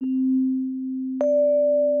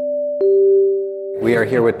We are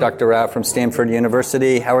here with Dr. Rao from Stanford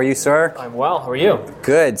University. How are you, sir? I'm well. How are you?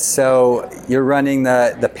 Good. So you're running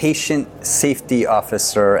the patient safety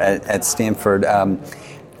officer at Stanford.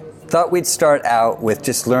 Thought we'd start out with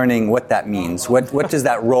just learning what that means. What does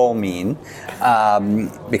that role mean?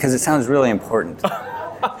 Because it sounds really important.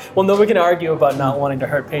 Well, nobody can argue about not wanting to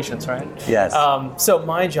hurt patients, right? Yes. So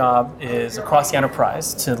my job is across the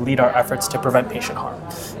enterprise to lead our efforts to prevent patient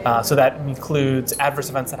harm. So that includes adverse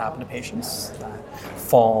events that happen to patients,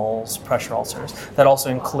 falls, pressure ulcers. That also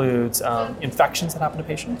includes infections that happen to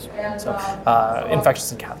patients. So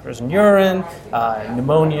infections in catheters in urine,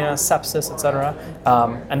 pneumonia, sepsis, etc.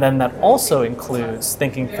 And then that also includes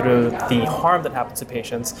thinking through the harm that happens to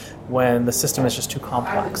patients when the system is just too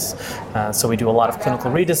complex. So we do a lot of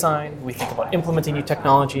clinical redesign. We think about implementing new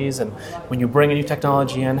technologies, and when you bring a new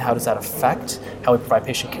technology in, how does that affect how we provide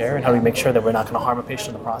patient care, and how do we make sure that we're not going to harm a patient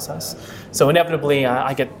in the process? So inevitably,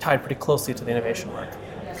 I get tied pretty closely to the innovation work.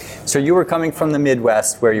 So you were coming from the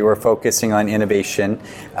Midwest where you were focusing on innovation.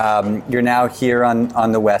 You're now here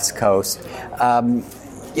on the West Coast.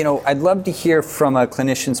 I'd love to hear from a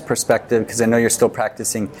clinician's perspective, because I know you're still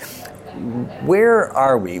practicing. Where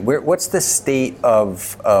are we? What's the state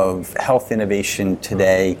of health innovation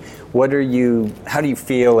today? How do you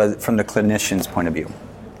feel from the clinician's point of view?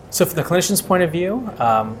 So from the clinician's point of view,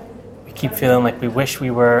 we keep feeling like we wish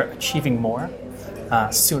we were achieving more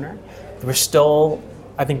sooner. We're still,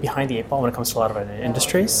 I think, behind the eight ball when it comes to a lot of our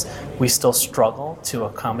industries. We still struggle to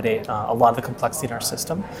accommodate a lot of the complexity in our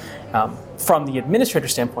system. From the administrator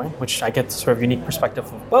standpoint, which I get sort of unique perspective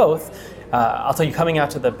of both, I'll tell you, coming out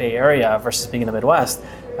to the Bay Area versus being in the Midwest,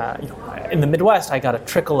 in the Midwest, I got a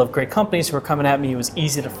trickle of great companies who were coming at me. It was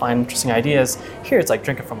easy to find interesting ideas. Here, it's like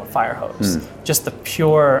drinking from a fire hose. Just the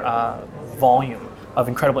pure volume of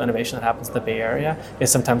incredible innovation that happens in the Bay Area is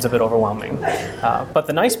sometimes a bit overwhelming. But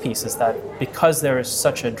the nice piece is that because there is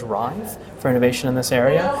such a drive for innovation in this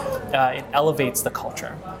area, it elevates the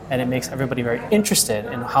culture, and it makes everybody very interested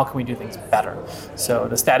in how can we do things better. So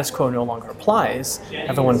the status quo no longer applies.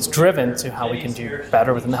 Everyone's driven to how we can do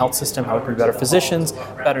better within the health system, how we can be better physicians,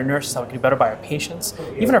 better nurses, how we can do better by our patients.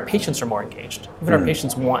 Even our patients are more engaged. Even our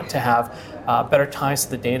patients want to have better ties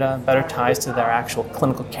to the data, better ties to their actual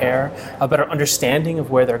clinical care, a better understanding of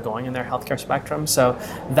where they're going in their healthcare spectrum. So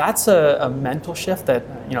that's a mental shift that,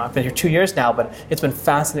 I've been here 2 years now, but it's been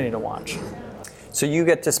fascinating to watch. So you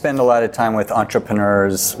get to spend a lot of time with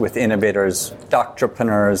entrepreneurs, with innovators,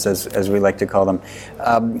 doctorpreneurs, as we like to call them.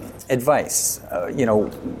 Advice,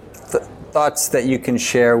 thoughts that you can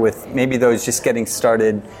share with maybe those just getting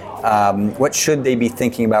started. What should they be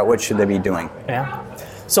thinking about? What should they be doing? Yeah.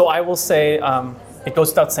 So I will say, it goes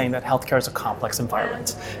without saying that healthcare is a complex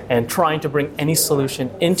environment, and trying to bring any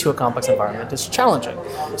solution into a complex environment is challenging.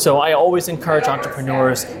 So I always encourage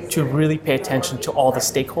entrepreneurs to really pay attention to all the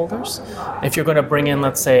stakeholders. If you're going to bring in,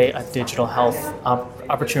 let's say, a digital health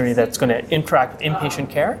opportunity that's going to interact with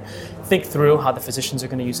inpatient care, think through how the physicians are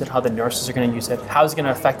going to use it, how the nurses are going to use it, how it's going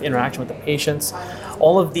to affect the interaction with the patients.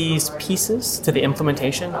 All of these pieces to the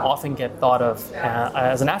implementation often get thought of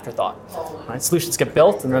as an afterthought. Right? Solutions get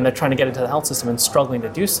built, and then they're trying to get into the health system and struggling to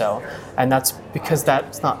do so, and that's because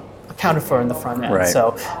that's not accounted for in the front end. Right.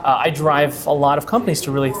 So I drive a lot of companies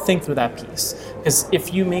to really think through that piece, because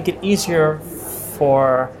if you make it easier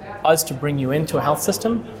for us to bring you into a health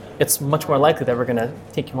system, it's much more likely that we're going to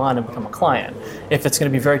take you on and become a client. If it's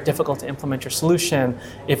going to be very difficult to implement your solution,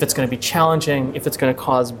 if it's going to be challenging, if it's going to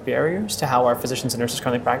cause barriers to how our physicians and nurses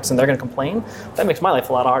currently practice, and they're going to complain, that makes my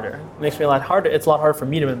life a lot harder. It makes me a lot harder. It's a lot harder for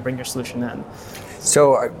me to bring your solution in.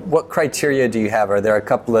 So what criteria do you have? Are there a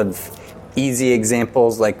couple of easy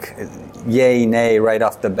examples, like yay, nay, right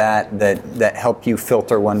off the bat, that help you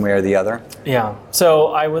filter one way or the other? Yeah. So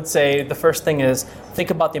I would say the first thing is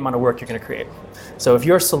think about the amount of work you're going to create. So if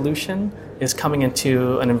your solution is coming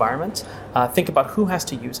into an environment, think about who has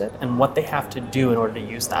to use it and what they have to do in order to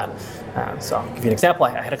use that. So I'll give you an example.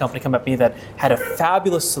 I had a company come at me that had a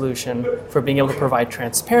fabulous solution for being able to provide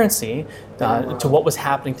transparency to what was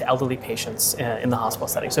happening to elderly patients in the hospital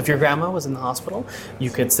setting. So if your grandma was in the hospital,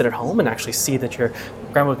 you could sit at home and actually see that your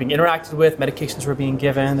grandma was being interacted with, medications were being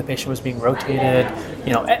given, the patient was being rotated,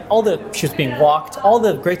 she was being walked, all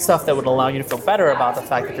the great stuff that would allow you to feel better about the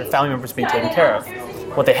fact that your family member is being taken care of.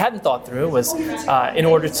 What they hadn't thought through was, in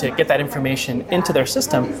order to get that information into their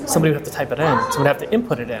system, somebody would have to type it in, someone would have to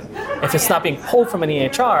input it in. If it's not being pulled from an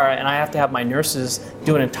EHR and I have to have my nurses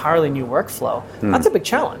do an entirely new workflow, that's a big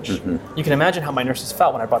challenge. Mm-hmm. You can imagine how my nurses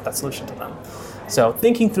felt when I brought that solution to them. So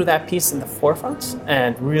thinking through that piece in the forefront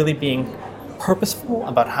and really being purposeful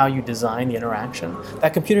about how you design the interaction.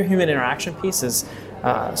 That computer-human interaction piece is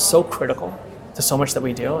so critical to to so much that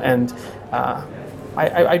we do. And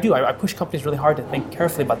I push companies really hard to think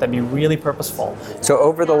carefully about that, be really purposeful. So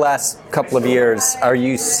over the last couple of years, are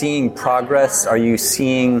you seeing progress? Are you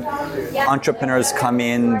seeing entrepreneurs come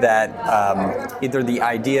in that either the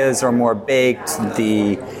ideas are more baked,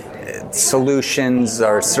 the solutions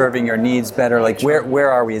are serving your needs better? Like where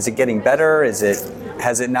are we? Is it getting better?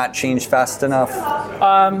 Has it not changed fast enough?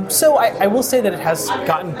 So I will say that it has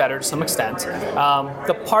gotten better to some extent.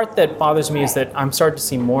 The part that bothers me is that I'm starting to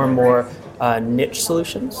see more and more niche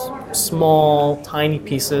solutions, small, tiny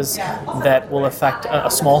pieces that will affect a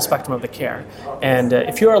small spectrum of the care. And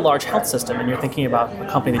if you're a large health system and you're thinking about a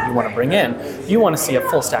company that you want to bring in, you want to see a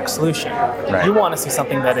full stack solution. Right. You want to see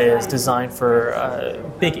something that is designed for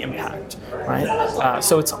big impact, right?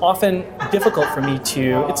 So it's often difficult for me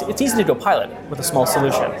to, it's easy to do a pilot with a small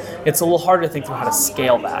solution. It's a little harder to think through how to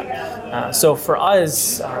scale that. So for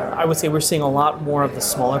us, I would say we're seeing a lot more of the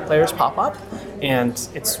smaller players pop up, and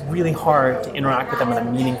it's really hard to interact with them in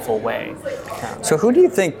a meaningful way. So who do you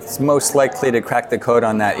think is most likely to crack the code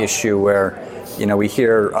on that issue where, we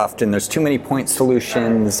hear often there's too many point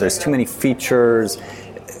solutions, there's too many features.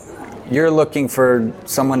 You're looking for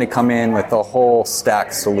someone to come in with a whole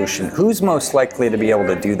stack solution. Who's most likely to be able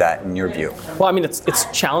to do that in your view? Well, I mean, it's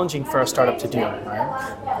challenging for a startup to do,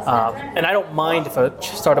 right? And I don't mind if a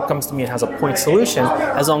startup comes to me and has a point solution,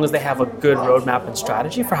 as long as they have a good roadmap and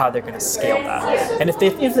strategy for how they're going to scale that. And if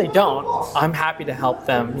they don't, I'm happy to help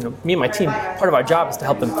them. Me and my team, part of our job is to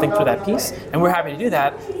help them think through that piece, and we're happy to do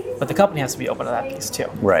that. But the company has to be open to that piece too.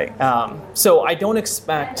 Right. So I don't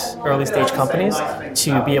expect early stage companies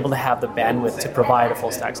to be able to have the bandwidth to provide a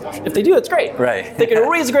full stack solution. If they do, it's great. Right. They can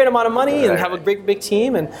raise a great amount of money and have a big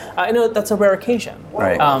team, and I know that's a rare occasion.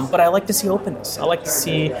 Right. But I like to see openness. I like to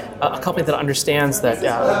see a company that understands that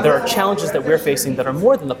there are challenges that we're facing that are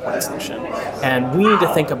more than the point solution, and we need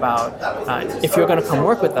to think about if you're going to come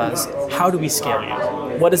work with us, how do we scale you?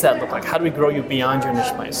 What does that look like? How do we grow you beyond your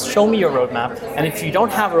niche place? Show me your roadmap, and if you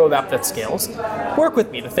don't have a roadmap that scales, work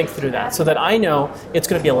with me to think through that so that I know it's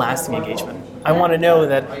going to be a lasting engagement. I want to know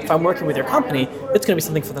that if I'm working with your company, it's going to be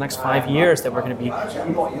something for the next 5 years that we're going to be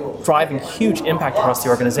driving huge impact across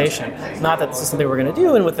the organization. Not that this is something we're going to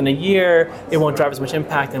do, and within a year, it won't drive as much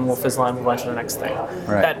impact, and we'll fizzle out and move on to the next thing.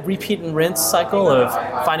 Right. That repeat and rinse cycle of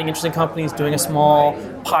finding interesting companies, doing a small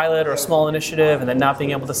pilot or a small initiative, and then not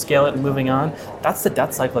being able to scale it and moving on, that's the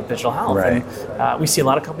death cycle of digital health. Right. And we see a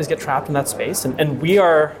lot of companies get trapped in that space, and we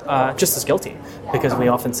are just as guilty, because we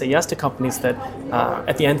often say yes to companies that,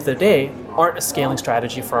 at the end of the day, aren't a scaling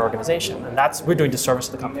strategy for our organization. And we're doing disservice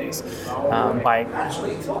to the companies by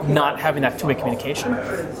not having that two-way communication.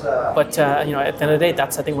 But at the end of the day,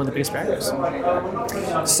 that's, I think, one of the biggest barriers.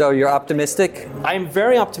 So you're optimistic? I'm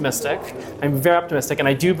very optimistic, and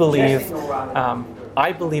I do believe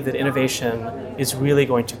that innovation is really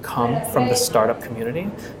going to come from the startup community,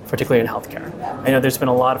 particularly in healthcare. I know there's been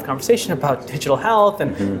a lot of conversation about digital health,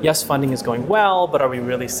 and yes, funding is going well, but are we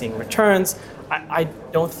really seeing returns? I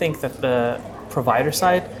don't think that the provider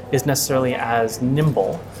side is necessarily as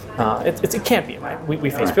nimble. It can't be, right? We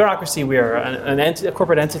face bureaucracy. We are a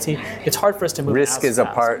corporate entity. It's hard for us to move.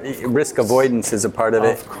 Risk avoidance is a part of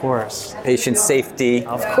it. Of course. Patient safety.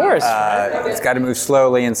 Of course. It's got to move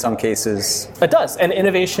slowly in some cases. It does, and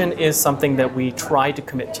innovation is something that we try to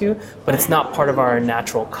commit to, but it's not part of our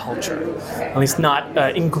natural culture. At least not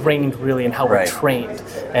ingrained really in how we're trained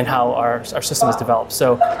and how our system is developed.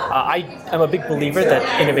 So I'm a big believer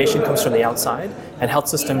that innovation comes from the outside, and health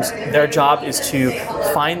systems, their job is to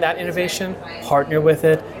find that innovation, partner with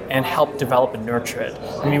it, and help develop and nurture it.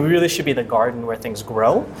 I mean, we really should be the garden where things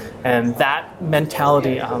grow, and that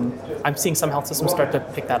mentality, I'm seeing some health systems start to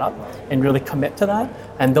pick that up and really commit to that,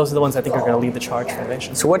 and those are the ones I think are going to lead the charge for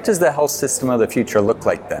innovation. So what does the health system of the future look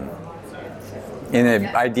like then, in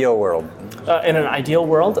an ideal world? In an ideal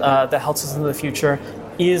world, the health system of the future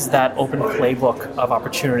is that open playbook of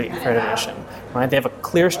opportunity for innovation. Right? They have a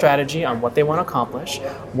clear strategy on what they want to accomplish,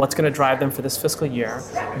 what's going to drive them for this fiscal year,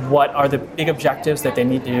 what are the big objectives that they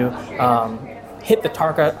need to hit the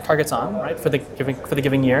targets on, right, for the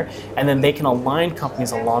giving year, and then they can align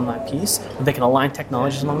companies along that piece. They can align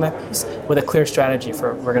technologies along that piece with a clear strategy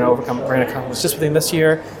for we're going to accomplish this within this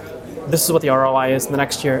year. This is what the ROI is in the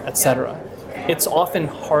next year, etc. It's often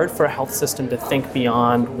hard for a health system to think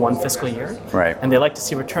beyond one fiscal year. Right. And they like to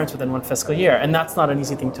see returns within one fiscal year. And that's not an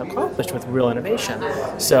easy thing to accomplish with real innovation.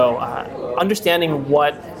 So understanding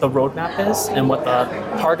what the roadmap is and what the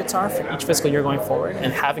targets are for each fiscal year going forward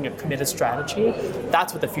and having a committed strategy,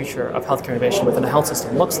 that's what the future of healthcare innovation within the health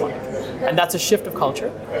system looks like. And that's a shift of culture,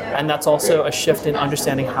 and that's also a shift in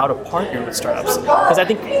understanding how to partner with startups. Because I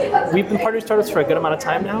think we've been partnering with startups for a good amount of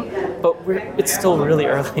time now, but it's still really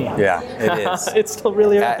early. Yeah, it is. It's still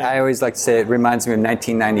really early. I always like to say it reminds me of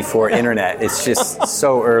 1994 internet. It's just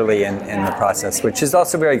so early in the process, which is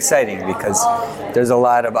also very exciting because there's a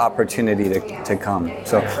lot of opportunity to come.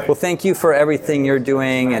 So, well, thank you for everything you're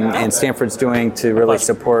doing and Stanford's doing to really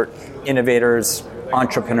support innovators,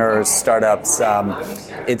 entrepreneurs, startups.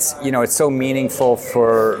 It's so meaningful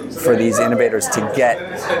for these innovators to get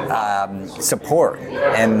support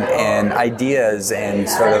and ideas and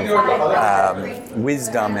sort of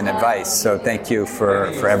wisdom and advice. So thank you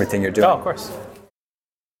for everything you're doing. Oh, of course.